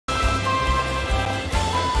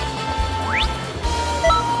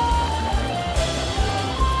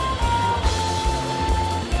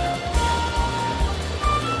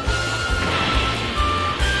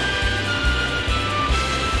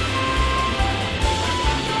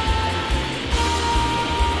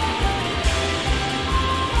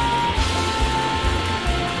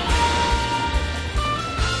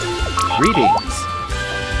Greetings.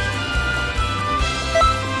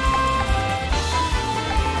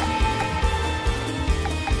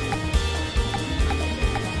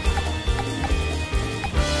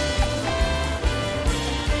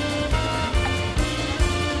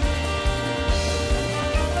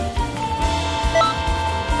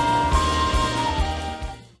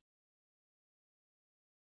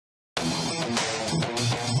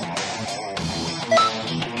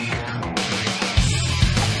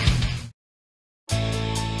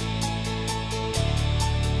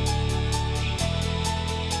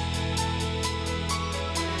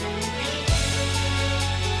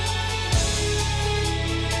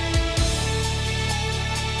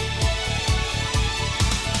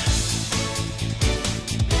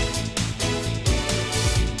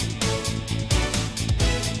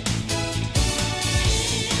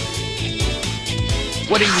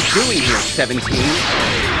 What are you doing here, 17?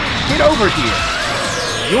 Get over here!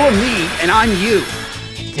 You're me, and I'm you!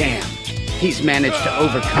 Damn, he's managed to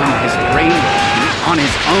overcome his brainwashing on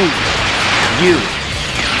his own. You,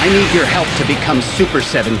 I need your help to become Super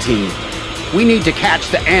 17. We need to catch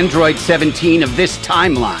the Android 17 of this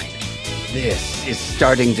timeline. This is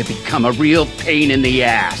starting to become a real pain in the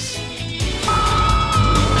ass.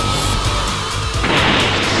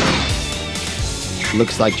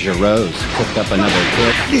 Looks like Giro's cooked up another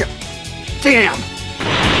hit. Damn!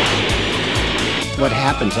 What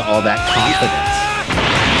happened to all that confidence?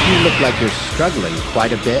 You look like you're struggling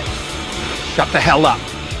quite a bit. Shut the hell up.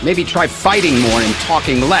 Maybe try fighting more and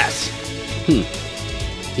talking less. He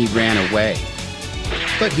ran away.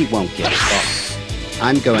 But he won't get far.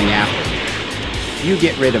 I'm going after him. You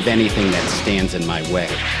get rid of anything that stands in my way.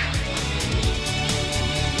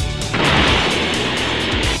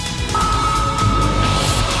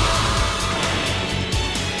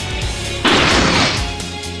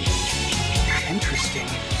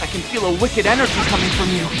 I can feel a wicked energy coming from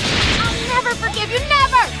you. I'll never forgive you,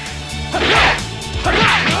 never!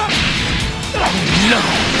 No!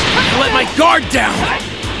 I let my guard down!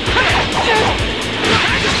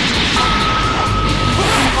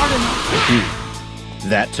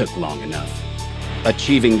 That took long enough.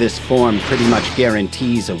 Achieving this form pretty much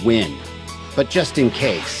guarantees a win. But just in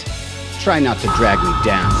case, try not to drag me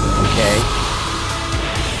down, okay?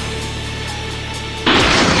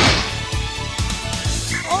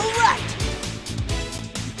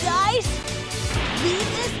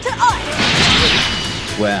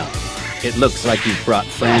 Well, it looks like you've brought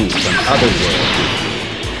friends from other worlds with you.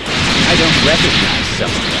 I don't recognize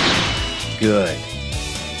some of them. Good.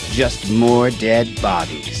 Just more dead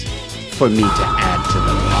bodies for me to add to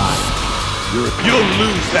the pile. You'll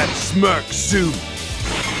lose that smirk soon.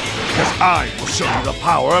 Because I will show you the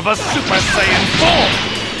power of a Super Saiyan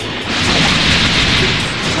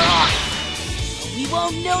 4! We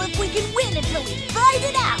won't know if we can win until we fight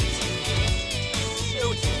it out!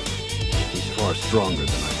 Shoot! Far stronger than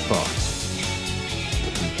I thought.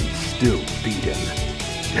 But we can still beat him.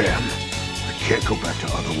 Damn. I can't go back to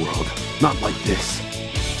Otherworld. Not like this.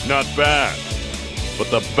 Not bad. But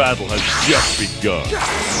the battle has just begun.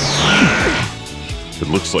 It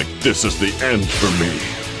looks like this is the end for me.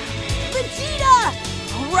 Vegeta!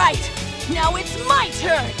 All right. Now it's my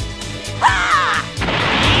turn. Ha!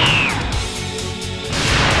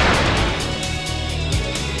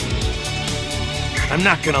 I'm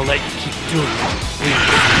not gonna let you keep doing it.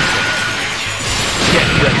 Get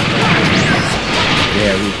ready.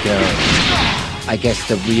 There we go. I guess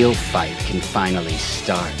the real fight can finally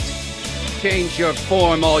start. Change your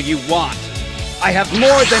form all you want. I have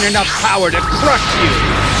more than enough power to crush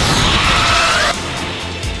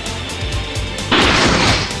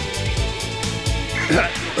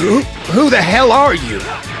you! Who the hell are you?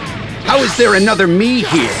 How is there another me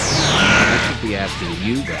here? I should be asking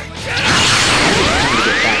you that.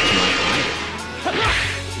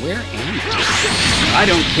 Where am I? I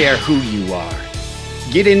don't care who you are.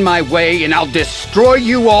 Get in my way and I'll destroy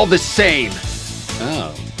you all the same.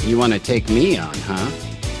 Oh, you want to take me on, huh?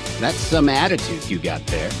 That's some attitude you got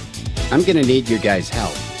there. I'm gonna need your guys'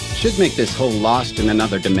 help. Should make this whole lost in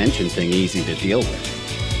another dimension thing easy to deal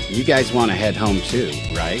with. You guys want to head home too,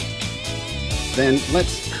 right? Then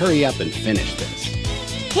let's hurry up and finish this.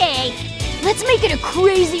 Okay, let's make it a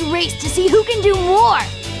crazy race to see who can do more.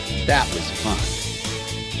 That was fun.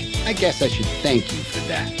 I guess I should thank you for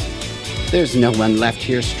that. There's no one left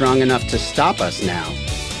here strong enough to stop us now.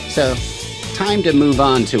 So, time to move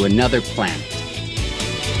on to another planet.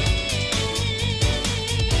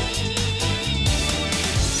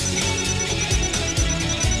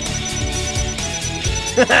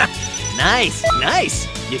 Nice, nice.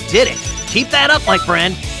 You did it. Keep that up, my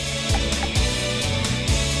friend.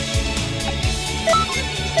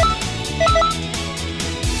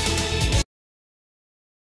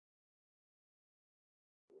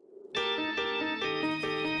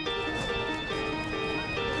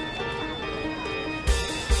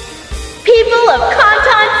 people of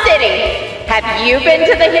Canton City. Have you been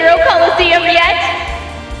to the Hero Coliseum yet?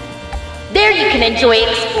 There you can enjoy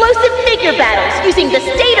explosive figure battles using the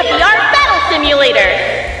state-of-the-art battle simulator.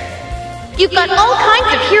 You've got all kinds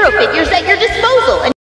of hero figures at your disposal.